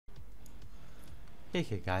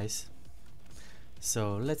Hey guys,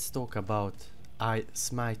 so let's talk about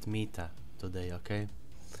SMITE meta today, okay?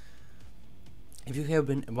 If you have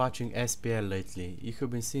been watching SPL lately, you have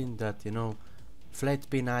been seeing that, flat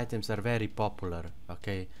pin items are very popular,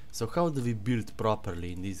 okay? So how do we build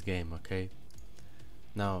properly in this game, okay?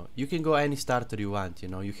 Now, you can go any starter you want,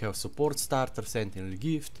 you have support starter, sentinel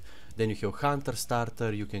gift, then you have hunter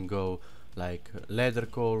starter, you can go like leather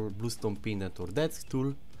call, bluestone pendant or death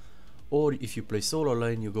tool. Or if you play solo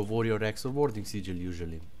lane, you go Warrior X or Warding Sigil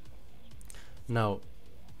usually. Now,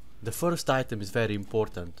 the first item is very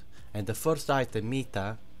important, and the first item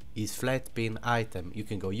meta is flat pin item. You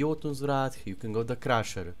can go Jotun's Wrath, you can go the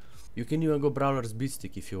Crusher, you can even go Brawler's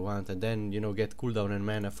Beatstick if you want, and then get cooldown and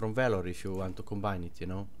mana from Valor if you want to combine it,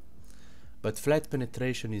 But flat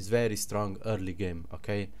penetration is very strong early game,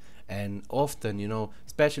 okay? And often,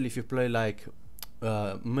 especially if you play like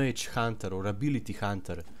Mage Hunter or Ability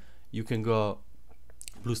Hunter, you can go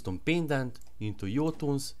Bluestone Pendant, into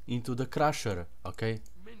Jotuns, into the Crusher, okay?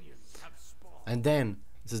 And then,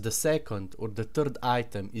 this is the second or the third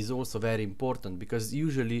item is also very important, because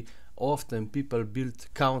usually, often people build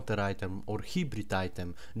counter item or hybrid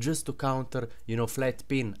item just to counter, flat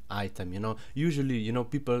pin item, Usually,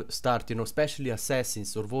 people start, especially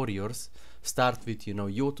assassins or warriors, start with,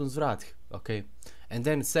 Jotun's Wrath, okay? And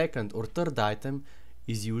then second or third item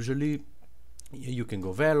is usually you can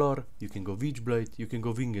go Valor, you can go Witchblade, you can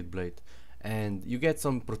go Winged Blade, and you get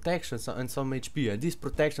some protections and some HP, and these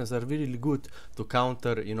protections are really good to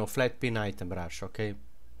counter, flat pin item rush, okay?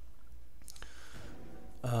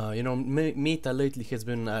 Meta lately has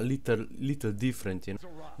been a little different,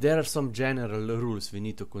 There are some general rules we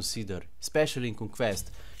need to consider, especially in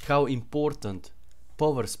Conquest, how important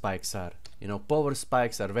power spikes are. Power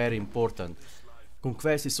spikes are very important.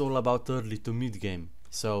 Conquest is all about early to mid game,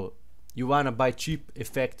 so you wanna buy cheap,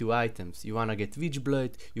 effective items. You wanna get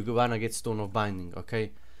Witchblade, you wanna get Stone of Binding,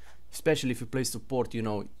 okay? Especially if you play support,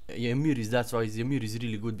 Ymir that's why Ymir is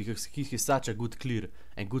really good, because he has such a good clear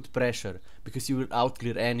and good pressure, because you will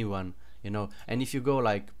outclear anyone, And if you go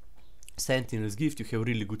like Sentinel's Gift, you have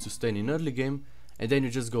really good sustain in early game, and then you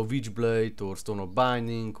just go Witchblade or Stone of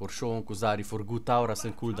Binding or Shogun Kuzari for good auras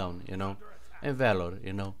and cooldown, And Valor,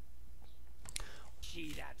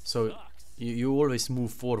 So you always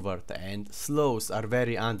move forward, and slows are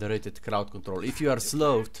very underrated crowd control. If you are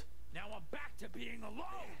slowed,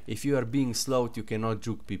 if you are being slowed, you cannot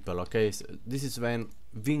juke people, okay? So this is when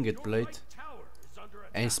Winged Blade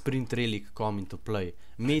and Sprint Relic come into play.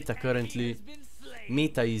 Meta currently,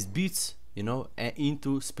 meta is beats,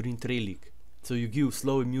 into Sprint Relic. So you give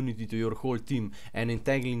slow immunity to your whole team, and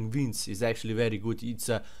entangling winds is actually very good. It's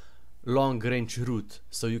a long range route,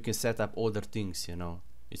 so you can set up other things,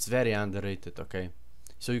 It's very underrated, okay?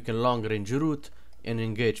 So you can long range route and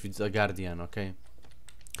engage with the Guardian, okay?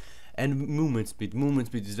 And movement speed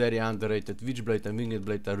is very underrated. Witchblade and Winged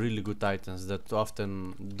Blade are really good items that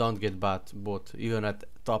often don't get bought even at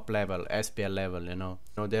top level, SPL level,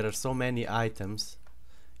 There are so many items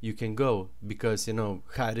you can go, because,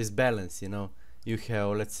 high risk balance, You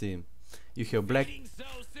have, let's see, you have black...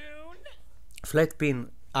 Flat pin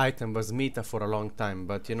item was meta for a long time,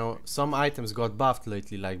 but some items got buffed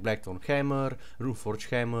lately, like Blackthorn Hammer, Runeforge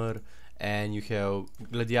Hammer, and you have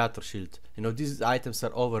Gladiator Shield. These items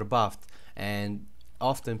are over buffed, and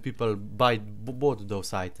often people buy both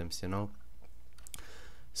those items,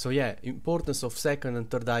 So yeah, importance of second and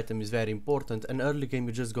third item is very important, and early game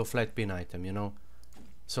you just go flat pin item,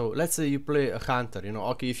 So let's say you play a hunter,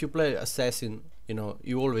 okay, if you play assassin,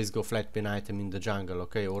 you always go flat pin item in the jungle,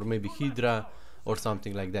 okay, or maybe Hydra, or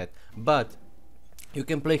something like that. But you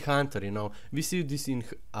can play hunter, we see this in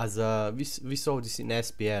we saw this in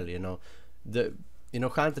SPL, the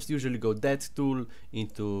hunters usually go death tool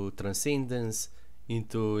into transcendence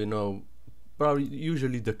into probably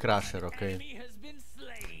usually the Crusher, okay?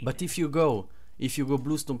 But if you go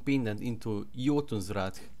Bluestone Pendant into Jotun's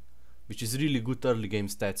Wrath, which is really good early game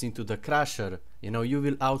stats, into the Crusher, you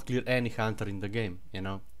will outclear any hunter in the game,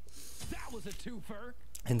 That was a twofer.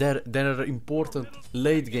 And there are important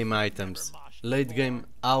late game items, late game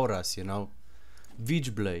auras,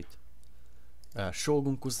 Witchblade,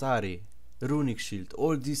 Shogun Kusari, Runic Shield,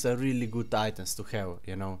 all these are really good items to have,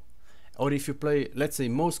 Or if you play, let's say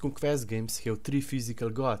most Conquest games have 3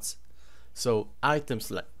 physical gods, so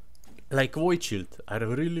items like Void Shield are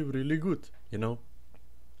really good,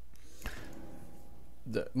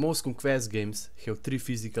 The most Conquest games have 3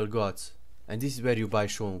 physical gods, and this is where you buy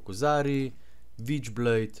Shogun Kuzari,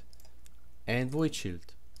 Witchblade and Void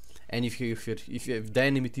Shield. And if the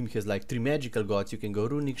enemy team has like 3 magical gods, you can go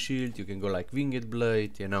Runic Shield, you can go like Winged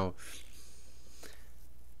Blade,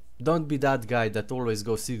 don't be that guy that always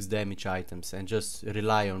goes 6 damage items and just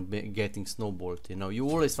rely on getting snowballed, you know. You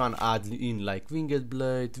always want to add in like Winged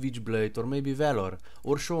Blade, Witchblade, or maybe Valor,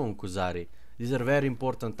 or Shogun Kuzari. These are very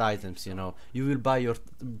important items, you know. You will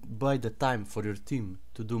buy the time for your team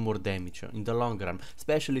to do more damage in the long run,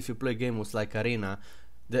 especially if you play games like Arena.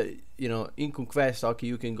 You know, in Conquest, okay,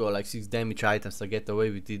 you can go like 6 damage items to get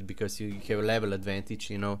away with it because you have a level advantage,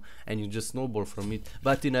 you know, and you just snowball from it.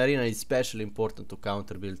 But in Arena, it's especially important to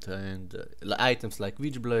counter build, and items like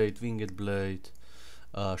Witchblade, Winged Blade,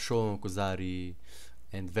 Shogun Kuzari,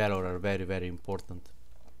 and Valor are very, very important.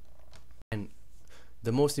 And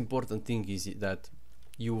the most important thing is that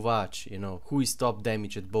you watch, you know, who is top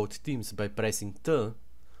damage at both teams by pressing T,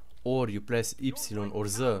 or you press Y or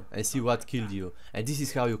Z and see what killed you, and this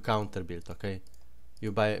is how you counter build, okay?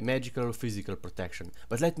 You buy magical or physical protection.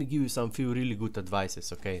 But let me give you some few really good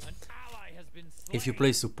advices, okay? If you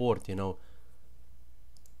play support, you know,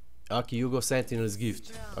 okay, you go Sentinel's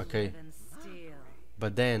Gift, okay?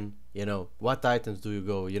 But then, you know, what items do you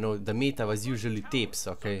go? You know, the meta was usually tips,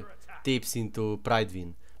 okay? Tips into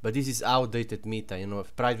Pridewin, but this is outdated meta, you know.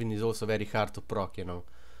 Pridewin is also very hard to proc, you know,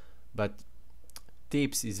 but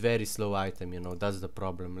tips is very slow item, you know, that's the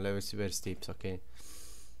problem. Let's see where's tips, okay?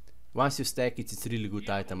 Once you stack it, it's a really good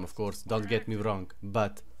item, of course, don't get me wrong,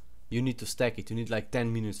 but you need to stack it, you need like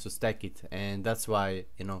 10 minutes to stack it, and that's why,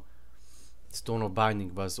 you know, Stone of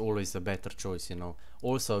Binding was always a better choice, you know.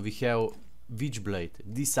 Also, we have Witchblade.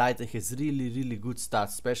 This item has really good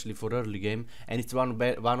stats, especially for early game, and it's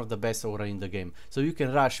one of the best aura in the game. So you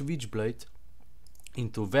can rush Witchblade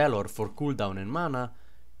into Valor for cooldown and mana,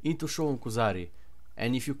 into Shogun Kuzari.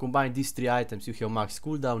 And if you combine these 3 items, you have max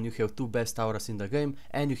cooldown, you have 2 best auras in the game,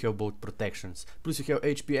 and you have both protections. Plus you have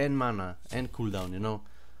HP and mana and cooldown, you know.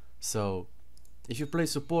 So if you play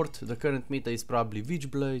support, the current meta is probably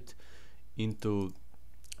Witchblade into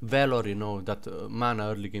Valor, you know, that mana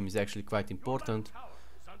early game is actually quite important,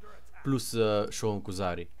 plus Shogun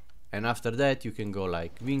Kuzari. And after that you can go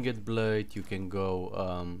like Winged Blade, you can go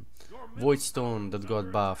Voidstone that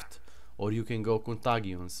got buffed, or you can go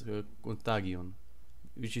Contagion,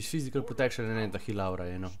 which is physical protection and anti-heal aura,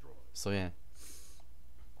 you know. So yeah,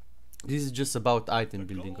 this is just about item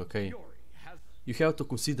building, okay? You have to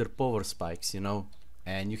consider power spikes, you know,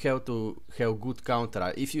 and you have to have good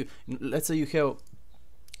counter. If you, let's say you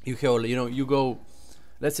know, you go,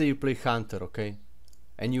 let's say you play Hunter, okay,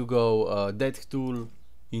 and you go Death Tool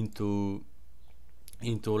into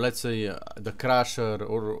let's say the Crusher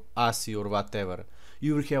or Asi or whatever,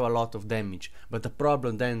 you will have a lot of damage. But the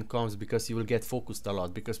problem then comes because you will get focused a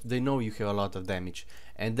lot, because they know you have a lot of damage,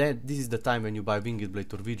 and then this is the time when you buy Winged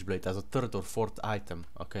Blade or Witchblade as a 3rd or 4th item,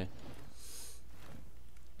 okay?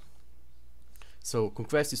 So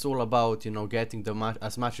Conquest is all about, you know, getting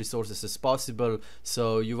as much resources as possible.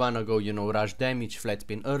 So you wanna go, you know, rush damage, flat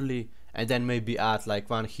spin early, and then maybe add like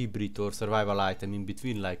one hybrid or survival item in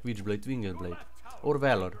between, like Witchblade, Winged Blade, or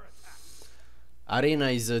Valor. Arena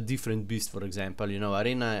is a different beast, for example, you know.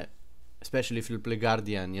 Arena, especially if you play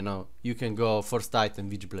Guardian, you know, you can go first item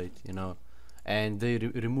Witchblade, you know, and they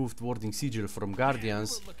removed Warding Sigil from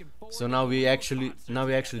Guardians, so now we actually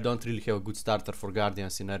don't really have a good starter for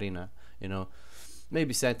Guardians in Arena, you know.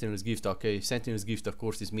 Maybe Sentinel's Gift, okay, Sentinel's Gift of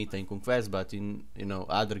course is meta in Conquest, but in, you know,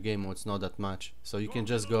 other game modes not that much, so you can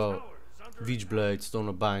just go Witchblade, Stone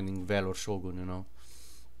of Binding, Valor, Shogun, you know.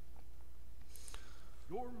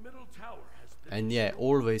 And yeah,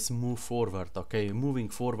 always move forward, okay? Moving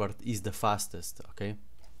forward is the fastest, okay?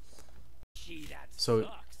 So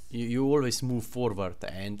you always move forward,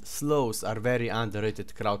 and slows are very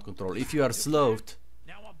underrated crowd control. If you are slowed,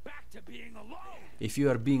 if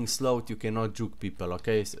you are being slowed, you cannot juke people,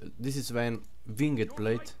 okay? So this is when Winged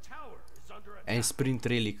Blade and Sprint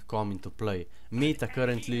Relic come into play. Meta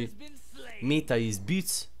currently, meta is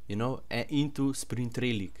beats, you know, into Sprint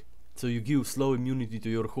Relic. So you give slow immunity to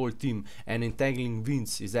your whole team, and entangling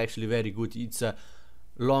winds is actually very good. It's a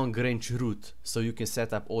long range route, so you can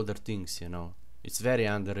set up other things, you know. It's very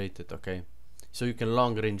underrated, okay? So you can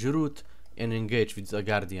long range route and engage with the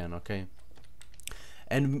Guardian, okay?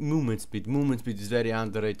 And movement speed is very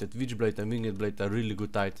underrated. Witchblade and Winged Blade are really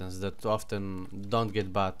good items that often don't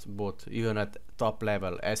get bought even at top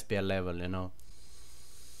level, SPL level, you know.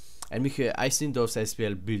 And I seen those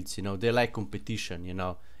SPL builds, you know, they like competition, you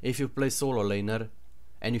know. If you play solo laner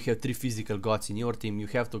and you have 3 physical gods in your team, you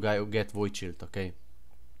have to get Void Shield, okay?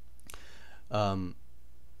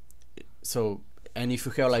 So, and if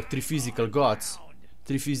you have like 3 physical gods,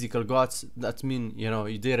 that mean, you know,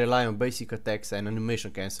 they rely on basic attacks and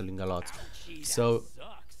animation cancelling a lot. So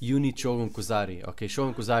you need Shogun Kuzari. Okay,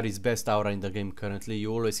 Shogun Kuzari is best aura in the game currently.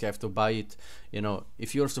 You always have to buy it. You know,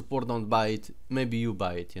 if your support don't buy it, maybe you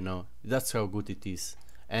buy it, you know. That's how good it is.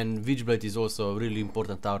 And Witchblade is also a really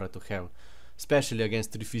important aura to have, especially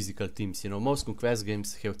against 3 physical teams. You know, most Conquest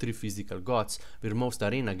games have 3 physical gods, where most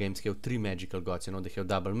arena games have 3 magical gods. You know, they have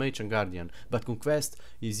double mage and guardian. But Conquest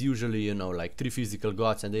is usually, you know, like 3 physical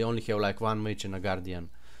gods, and they only have like 1 mage and a guardian.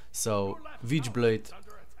 So Witchblade,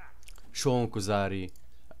 Shogun Kuzari,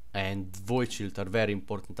 and Void Shield are very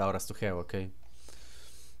important auras to have, okay?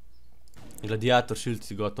 Gladiator Shield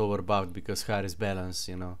got overbuffed because Harris balance,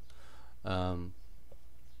 you know.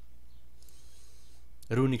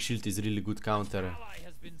 Runic Shield is really good counter.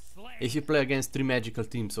 If you play against 3 magical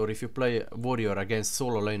teams, or if you play warrior against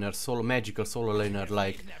solo laner, magical solo laner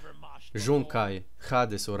like Zonkai,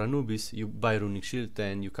 Hades or Anubis, you buy Runic Shield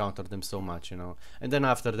and you counter them so much, you know. And then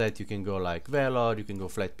after that you can go like Valor, you can go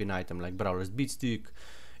flat pin item like Brawler's Beatstick.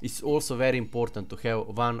 It's also very important to have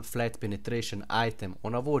 1 flat penetration item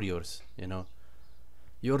on a warriors, you know.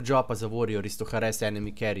 Your job as a warrior is to harass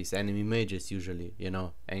enemy carries, enemy mages usually, you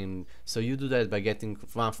know. And so you do that by getting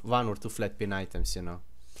 1 or 2 flat pin items, you know.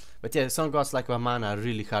 But yeah, some gods like Vamana are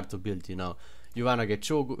really hard to build, you know. You wanna get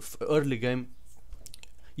Shogun early game,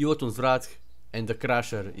 Jotun's Wrath and the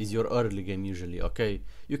Crusher is your early game usually, okay?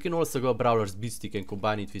 You can also go Brawler's Beatstick and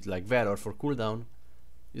combine it with like Valor for cooldown.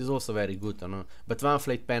 Is also very good, you know. But 1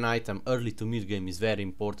 flat pen item early to mid game is very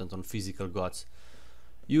important on physical gods.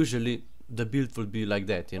 Usually the build will be like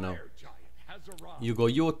that, you know. You go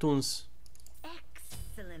Jotuns,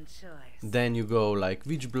 then you go like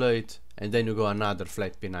Witchblade, and then you go another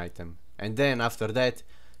flat pin item. And then after that,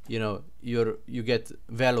 you know, you get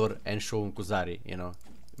Valor and Shogun Kuzari, you know.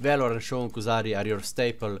 Valor and Shogun Kuzari are your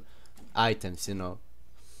staple items, you know.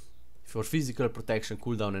 For physical protection,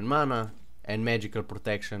 cooldown and mana, and magical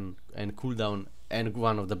protection and cooldown, and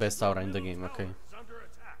one of the best aura in the game, okay?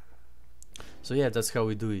 So yeah, that's how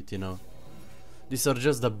we do it, you know. These are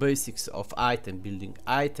just the basics of item building.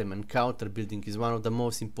 Item and counter building is one of the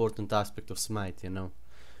most important aspects of Smite, you know.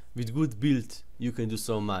 With good build, you can do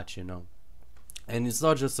so much, you know. And it's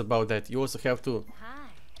not just about that, you also have to...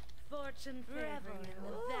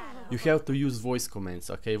 You have to use voice commands,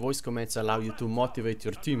 okay? Voice commands allow you to motivate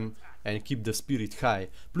your team and keep the spirit high.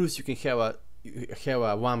 Plus you can have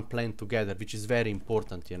a one plan together, which is very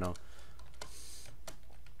important, you know.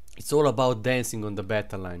 It's all about dancing on the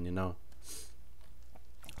battle line, you know.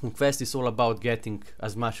 Conquest is all about getting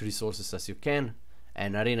as much resources as you can,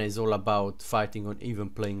 and Arena is all about fighting on even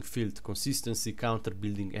playing field, consistency, counter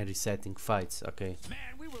building and resetting fights, okay?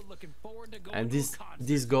 And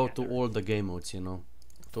this go to all the game modes, you know.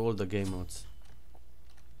 To all the game modes.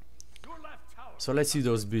 So let's see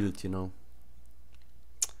those builds, you know.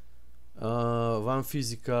 1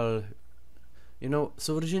 physical, you know,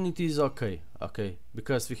 so virginity is okay, okay,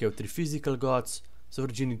 because we have 3 physical gods, so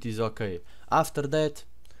virginity is okay. After that,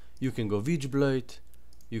 you can go Witchblade,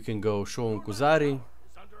 you can go Shogun Kuzari,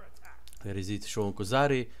 where is it, Shogun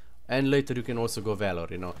Kuzari, and later you can also go Valor,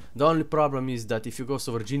 you know. The only problem is that if you go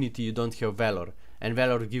so virginity, you don't have Valor, and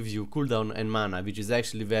Valor gives you cooldown and mana, which is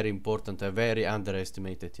actually very important and very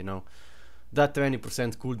underestimated, you know. That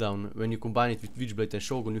 20% cooldown, when you combine it with Witchblade and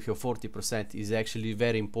Shogun, you have 40%, is actually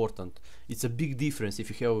very important. It's a big difference if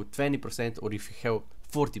you have 20% or if you have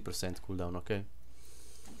 40% cooldown, okay?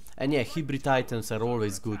 And yeah, hybrid items are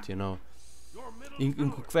always good, you know. In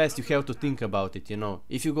Conquest you have to think about it, you know.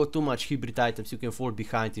 If you go too much hybrid items, you can fall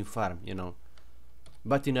behind in farm, you know.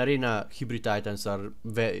 But in Arena, hybrid items are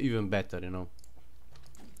even better, you know.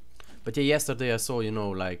 But yeah, yesterday I saw, you know,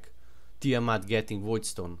 like Tiamat getting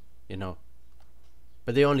Voidstone, you know.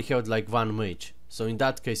 But they only had like 1 mage, so in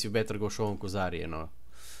that case you better go Shogun Kuzari, you know.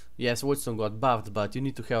 Yes, Voidstone got buffed, but you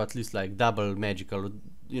need to have at least like double magical,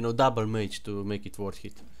 you know, double mage to make it worth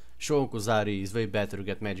it. Shogun Kuzari is way better, you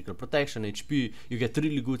get magical protection, HP, you get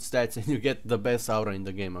really good stats and you get the best aura in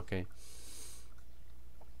the game, okay.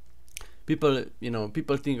 People, you know,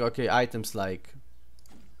 people think, okay, items like,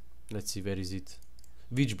 let's see, where is it?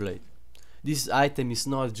 Witchblade. This item is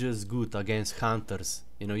not just good against hunters,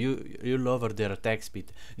 you know, you lower their attack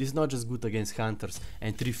speed. This is not just good against hunters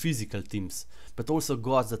and 3 physical teams, but also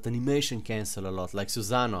gods that animation cancel a lot, like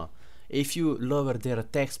Susano. If you lower their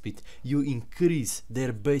attack speed, you increase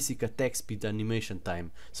their basic attack speed animation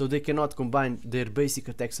time, so they cannot combine their basic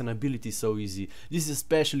attacks and abilities so easy. This is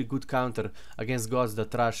especially good counter against gods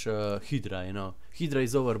that rush Hydra, you know. Hydra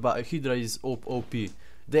is OP.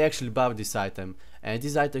 They actually buff this item, and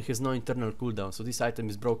this item has no internal cooldown, so this item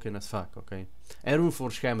is broken as fuck, okay? And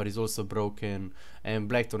Runeforge Hammer is also broken, and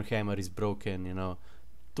Blackthorn Hammer is broken, you know.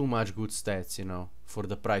 Too much good stats, you know, for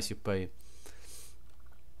the price you pay.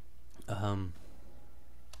 Um,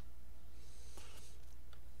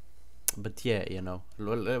 but yeah, you know,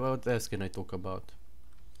 what else can I talk about?